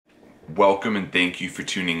welcome and thank you for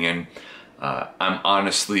tuning in. I'm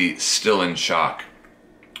honestly still in shock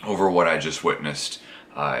over what I just witnessed.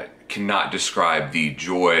 Cannot describe the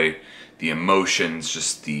joy, the emotions,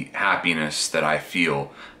 just the happiness that I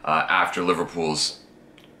feel after Liverpool's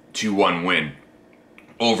 2-1 win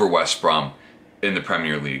over West Brom in the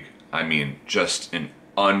Premier League. I mean, just an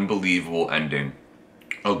unbelievable ending.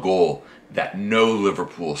 A goal that no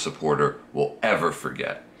Liverpool supporter will ever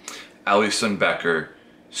forget. Alisson Becker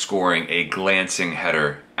scoring a glancing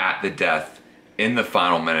header at the death in the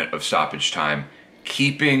final minute of stoppage time,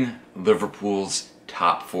 keeping Liverpool's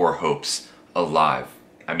top four hopes alive.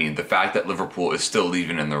 I mean, the fact that Liverpool is still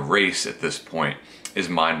even in the race at this point is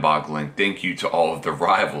mind-boggling. Thank you to all of the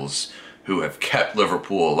rivals who have kept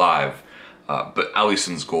Liverpool alive. But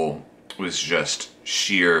Alisson's goal was just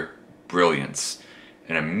sheer brilliance.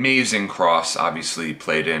 An amazing cross, obviously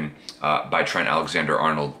played in by Trent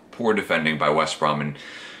Alexander-Arnold. Poor defending by West Brom, and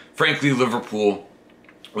frankly, Liverpool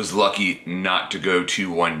was lucky not to go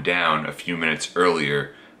 2-1 down a few minutes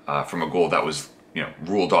earlier from a goal that was,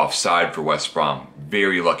 ruled offside for West Brom.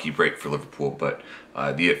 Very lucky break for Liverpool, but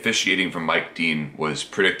the officiating from Mike Dean was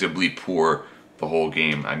predictably poor the whole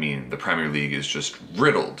game. I mean, the Premier League is just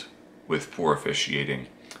riddled with poor officiating.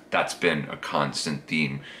 That's been a constant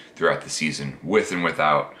theme throughout the season, with and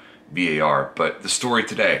without VAR. But the story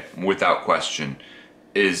today, without question,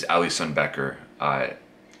 is Alisson Becker.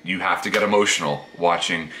 You have to get emotional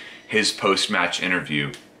watching his post-match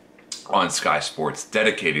interview on Sky Sports,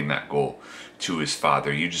 dedicating that goal to his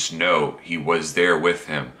father. You just know he was there with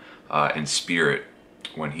him in spirit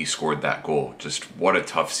when he scored that goal. Just what a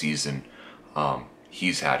tough season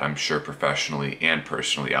he's had, I'm sure, professionally and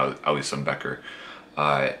personally, Alisson Becker.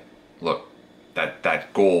 Look,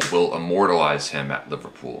 that goal will immortalize him at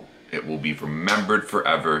Liverpool. It will be remembered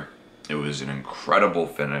forever. It was an incredible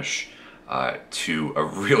finish to a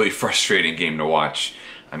really frustrating game to watch.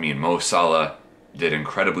 I mean, Mo Salah did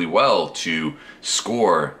incredibly well to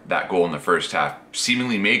score that goal in the first half,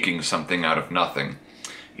 seemingly making something out of nothing.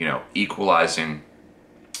 Equalizing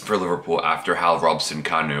for Liverpool after Hal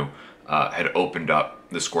Robson-Kanu had opened up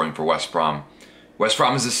the scoring for West Brom. West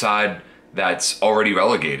Brom is a side that's already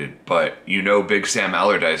relegated, but Big Sam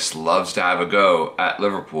Allardyce loves to have a go at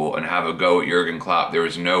Liverpool and have a go at Jurgen Klopp. There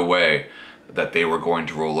was no way that they were going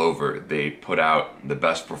to roll over. They put out the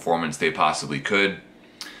best performance they possibly could.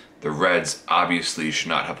 The Reds obviously should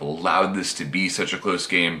not have allowed this to be such a close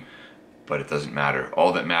game, but it doesn't matter.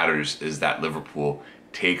 All that matters is that Liverpool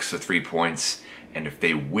takes the 3 points, and if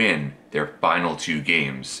they win their final 2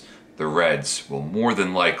 games, the Reds will more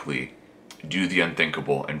than likely do the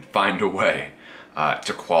unthinkable and find a way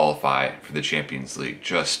to qualify for the Champions League.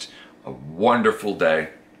 Just a wonderful day.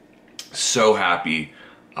 So happy.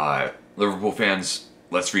 Liverpool fans,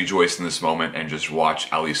 let's rejoice in this moment and just watch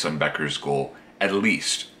Alisson Becker's goal at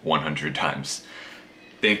least 100 times.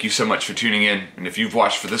 Thank you so much for tuning in, and if you've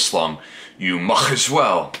watched for this long, you might as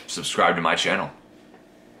well subscribe to my channel.